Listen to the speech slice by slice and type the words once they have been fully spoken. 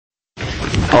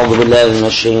أعوذ بالله من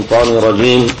الشيطان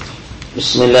الرجيم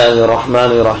بسم الله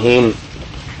الرحمن الرحيم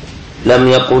لم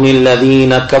يكن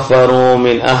الذين كفروا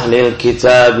من أهل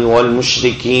الكتاب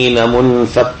والمشركين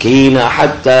منفكين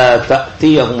حتى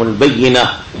تأتيهم البينة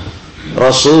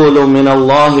رسول من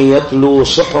الله يتلو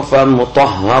صحفا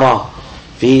مطهرة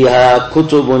فيها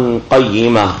كتب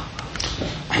قيمة.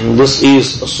 This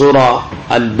is Sura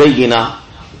Al-Bayyinah,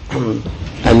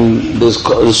 and this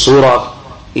Surah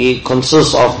it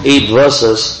consists of 8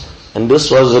 verses, and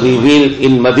this was revealed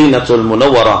in Madinatul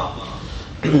Munawwara.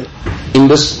 In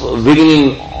this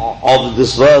beginning of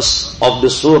this verse of the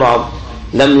surah,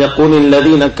 لم يكن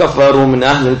الذين كفروا من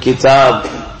أهل الكتاب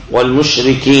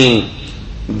والمشركين,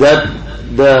 that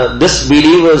the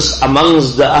disbelievers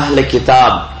amongst the Ahl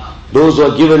Kitab, those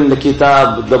who are given the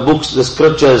Kitab, the books, the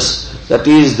scriptures, that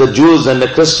is the Jews and the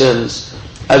Christians,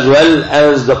 as well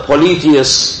as the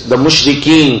polytheists, the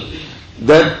mushrikeen,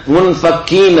 that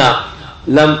munfakina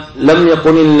lam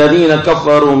yakun alladhina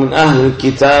kafaru min ahli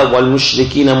alkitab wal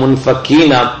mushrikina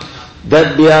munfakina,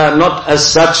 that they are not as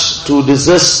such to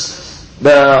desist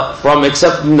from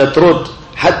accepting the truth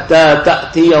hatta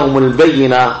ta'tiyahum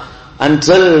al-bayyinah,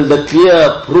 until the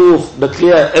clear proof, the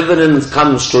clear evidence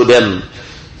comes to them.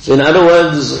 So in other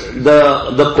words,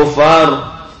 the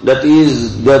kuffar, that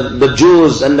is the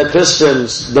Jews and the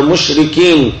Christians, the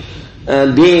mushrikeen,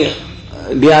 they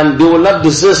will not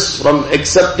desist from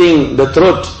accepting the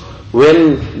truth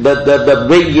when the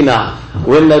Bayyinah,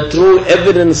 when the true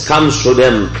evidence comes to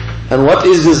them. And what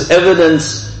is this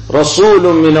evidence?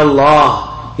 Rasulun min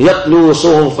Allah yatlu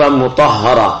suhufan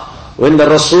mutahhara. When the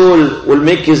Rasul will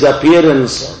make his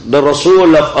appearance, the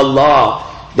Rasul of Allah,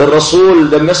 the Rasul,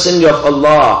 the Messenger of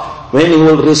Allah, when he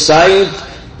will recite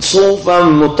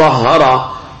suhufan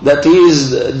mutahhara, that is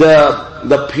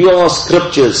the pure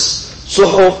scriptures.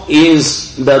 Suhuf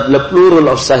is the plural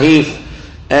of Sahib,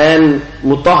 and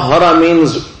mutahhara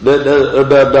means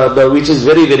the which is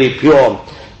very, very pure.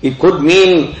 It could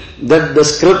mean that the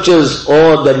scriptures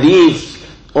or the leaf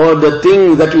or the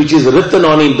thing that which is written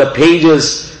on it, the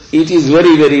pages, it is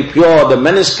very, very pure. The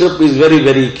manuscript is very,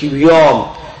 very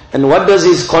pure. And what does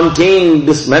it contain,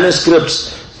 this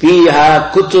manuscripts?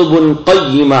 Fiha kutubun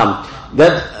qayyima,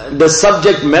 that the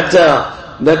subject matter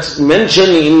that's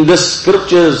mentioned in the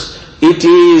scriptures, it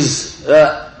is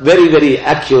very, very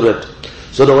accurate.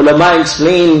 So the ulama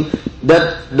explain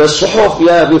that the suhuf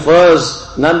here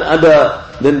refers none other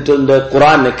than to the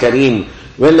Quran Kareem.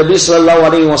 When Nabi sallallahu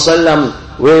alayhi wa sallam,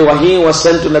 where wahi was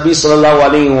sent to Nabi sallallahu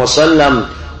alayhi wa sallam,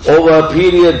 over a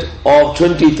period of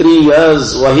 23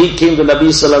 years, wahi came to Nabi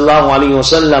sallallahu alayhi wa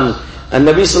sallam, and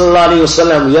Nabi sallallahu alayhi wa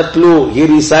sallam yatlu, he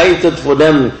recited for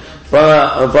them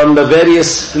from the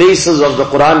various places of the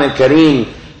Quran Kareem.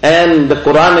 And the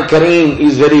Quran Kareem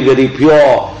is very, very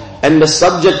pure. And the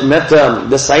subject matter,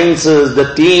 the sciences,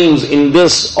 the themes in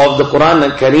this of the Quran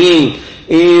Kareem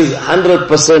is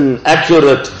 100%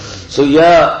 accurate. So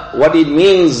yeah, what it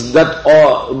means that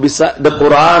beside the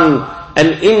Quran, and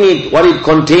in it what it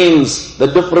contains, the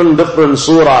different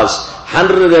surahs,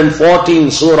 114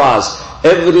 surahs.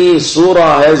 Every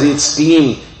surah has its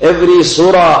theme. Every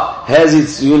surah has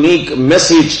its unique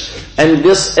message. And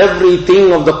this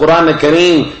everything of the Quran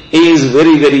Kareem is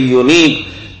very, very unique.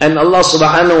 And Allah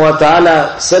subhanahu wa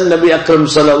ta'ala sent Nabi Akram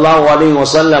sallallahu alayhi wa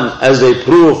sallam as a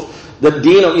proof. The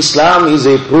deen of Islam is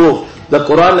a proof. The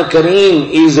Quran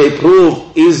Kareem is a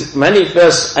proof, is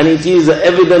manifest, and it is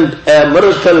evident, a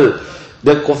miracle.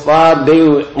 The kuffar,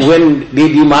 when they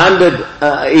demanded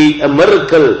a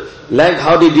miracle, like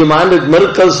how they demanded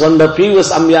miracles from the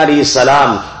previous Anbiya alayhi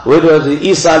salam, whether it was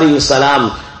Isa alayhi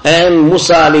salam and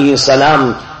Musa alayhi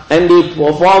salam, and they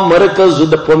performed miracles with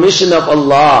the permission of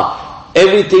Allah.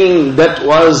 Everything that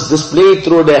was displayed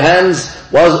through their hands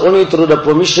was only through the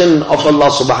permission of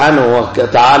Allah subhanahu wa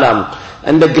ta'ala.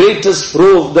 And the greatest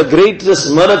proof, the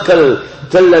greatest miracle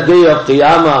till the day of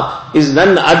Qiyamah is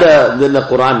none other than the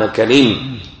Quran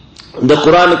Kareem. The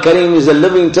Quran Kareem is a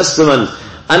living testament,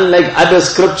 unlike other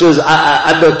scriptures,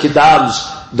 other kitabs,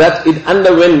 that it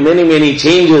underwent many, many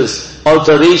changes,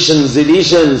 alterations,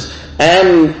 deletions,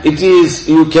 and it is,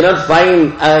 you cannot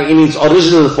find in its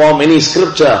original form any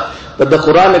scripture. But the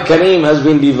Quran Kareem has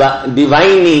been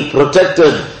divinely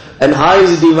protected. And how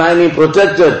is it divinely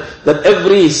protected? That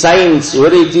every science,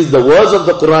 whether it is the words of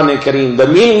the Quran Kareem, the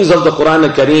meanings of the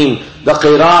Quran Kareem, the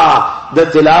qira'ah, the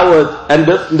tilawat, and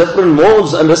the different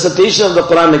modes and recitation of the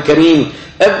Quran Kareem,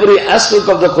 every aspect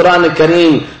of the Quran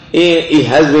Kareem, it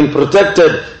has been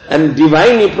protected and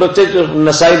divinely protected from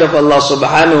the side of Allah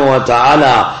subhanahu wa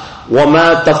ta'ala.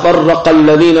 وَمَا تَفَرَّقَ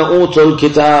الَّذِينَ أُوتُوا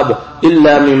الْكِتَابِ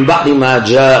إِلَّا مِنْ بَعْدِ مَا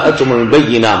جَاءَتْهُمُ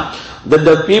الْبَيِّنَةُ. that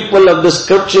the people of the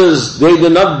scriptures, they do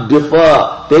not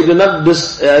differ, they do not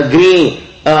disagree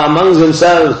amongst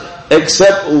themselves,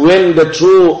 except when the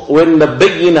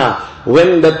Bayyinah,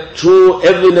 when the true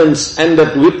evidence and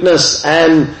that witness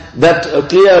and that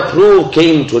clear proof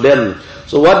came to them.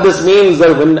 So what this means,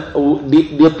 that when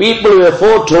the people were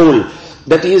foretold,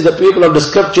 that is the people of the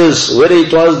scriptures, whether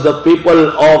it was the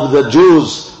people of the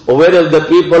Jews, or whether the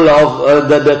people of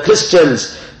the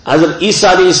Christians, Hazrat Isa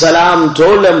alayhi salam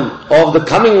told them of the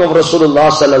coming of Rasulullah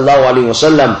sallallahu alayhi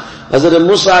wasallam. Hazrat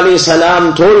Musa alayhi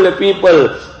salam told the people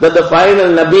that the final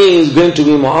Nabi is going to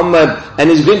be Muhammad, and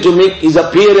is going to make his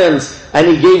appearance, and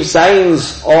he gave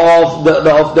signs of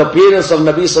the appearance of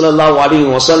Nabi sallallahu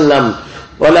alayhi wasallam.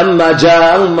 وَلَمَّا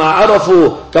جَاءَهُمْ مَا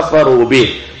عَرَفُوا كَفَرُوا بِهِ.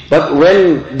 But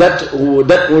when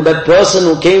that person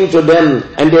who came to them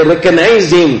and they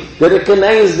recognized him, they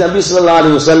recognized Nabi sallallahu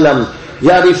alayhi wasallam.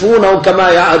 يَعْرِفُونَهُ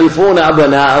كَمَا يَعْرِفُونَ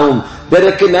أَبْنَاءَهُم. They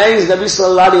recognized Nabi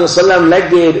sallallahu alayhi wasallam like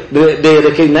they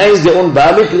recognized their own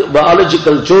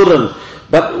biological children.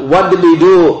 But what did they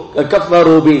do?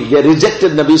 كَفَرُوا بِهِ. They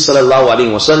rejected Nabi sallallahu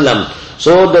alayhi wasallam.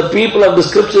 So the people of the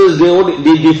scriptures,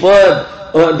 they differed.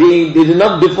 They did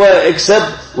not differ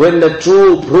except when the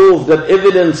true proof, that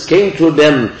evidence came to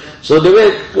them. So there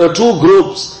were two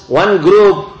groups. One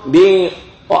group being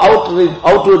outwardly,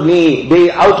 they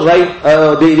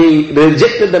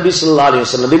rejected Nabi sallallahu alayhi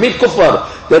wasallam. They made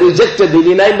kufr. They rejected, they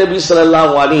denied Nabi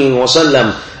sallallahu alayhi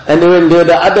wasallam. And when they were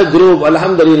the other group,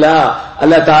 alhamdulillah,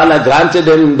 Allah Ta'ala granted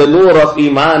them the nur of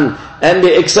iman, and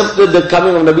they accepted the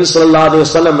coming of Nabi sallallahu alayhi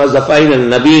wasallam as the final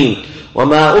Nabi.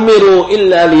 وَمَا أُمِرُوا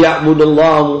إِلَّا لِيَعْبُدُوا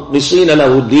اللَّهَ مُخْلِصِينَ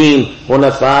لَهُ الدِّينَ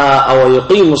حُنَفَاءَ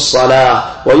وَيُقِيمُوا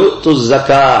الصَّلَاةَ وَيُؤْتُوا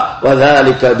الزَّكَاةَ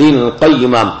وَذَلِكَ دِينُ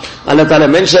الْقَيِّمَةِ. Allah Ta'ala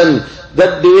mentioned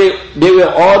that they were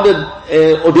ordered,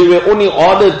 or they were only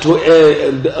ordered to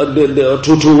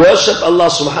worship Allah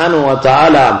subhanahu wa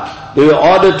ta'ala. They were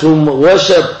ordered to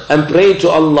worship and pray to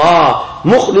Allah,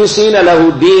 مُخْلِصِينَ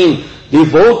لَهُ الدِّينَ,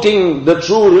 devoting the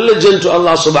true religion to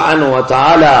Allah subhanahu wa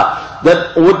ta'ala.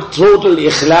 That with total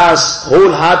ikhlas,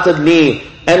 wholeheartedly,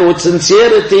 and with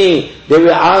sincerity, they were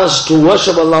asked to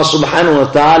worship Allah subhanahu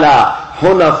wa ta'ala.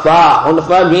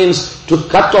 Hunafa means to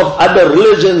cut off other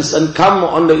religions and come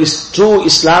on the true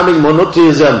Islamic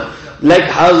monotheism. Like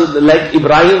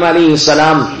Ibrahim alayhi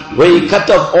salam, where he cut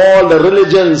off all the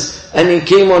religions and he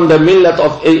came on the millat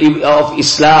of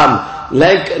Islam.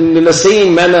 Like in the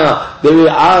same manner, they were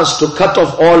asked to cut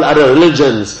off all other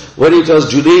religions, whether it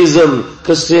was Judaism,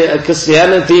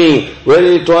 Christianity, whether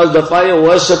it was the fire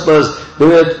worshippers. They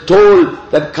were told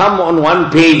that come on one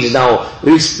page now.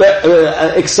 Accept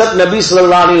Nabi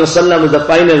sallallahu alayhi wasallam as the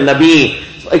final Nabi.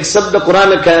 Accept the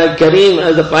Quran Kareem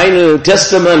as the final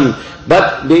testament.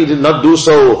 But they did not do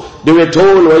so. They were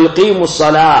told, وَيُقِيمُوا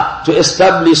الصَّلَاةِ, to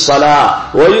establish salah,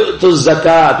 وَيُؤْتُوا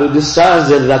الزَّكَاةِ, to discharge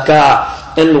the zakah.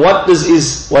 And what this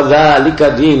is, وَذَلِكَ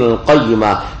دِينُ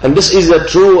الْقَيِّمَةِ, and this is a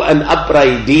true and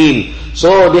upright deen.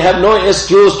 So they have no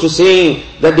excuse to say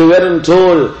that they weren't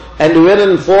told, and they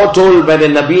weren't foretold by the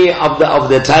Nabi of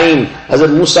the time.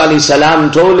 Hazrat Musa alayhi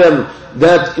salam told them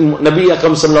that Nabi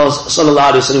Akram sallallahu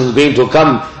alayhi wasallam is going to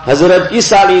come. Hazrat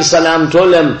Isa alayhi salam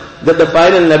told them that the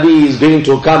final Nabi is going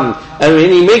to come. And when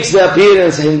he makes the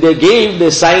appearance, and they gave the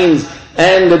signs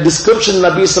and the description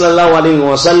of Nabi sallallahu alayhi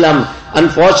wasallam,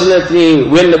 unfortunately,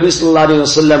 when Nabi sallallahu alayhi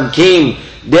wasallam came,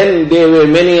 then there were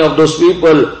many of those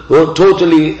people who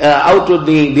totally,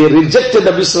 outwardly, they rejected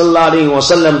Nabi sallallahu alayhi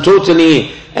wasallam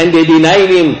totally, and they denied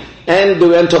him, and they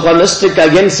were antagonistic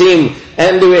against him,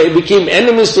 and they became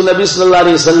enemies to Nabi sallallahu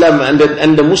alayhi wasallam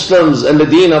and the Muslims and the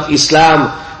deen of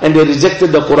Islam. And they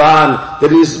rejected the Quran, they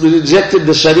rejected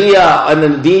the Sharia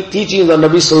and the teachings of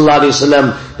Nabi sallallahu alayhi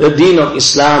wasallam, the deen of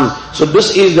Islam. So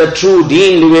this is the true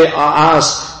deen we are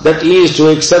asked, that is to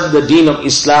accept the deen of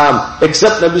Islam,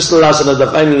 accept Nabi sallallahu alayhi wasallam as the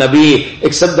final Nabi,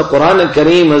 accept the Quran and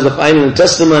Kareem as the final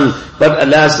testament. But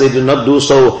alas, they did not do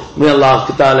so. May Allah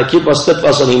Ta'ala keep us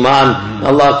steadfast on Iman.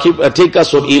 Allah take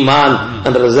us with Iman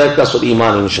and razaq us with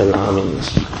Iman, inshallah.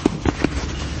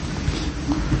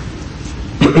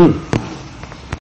 Ameen.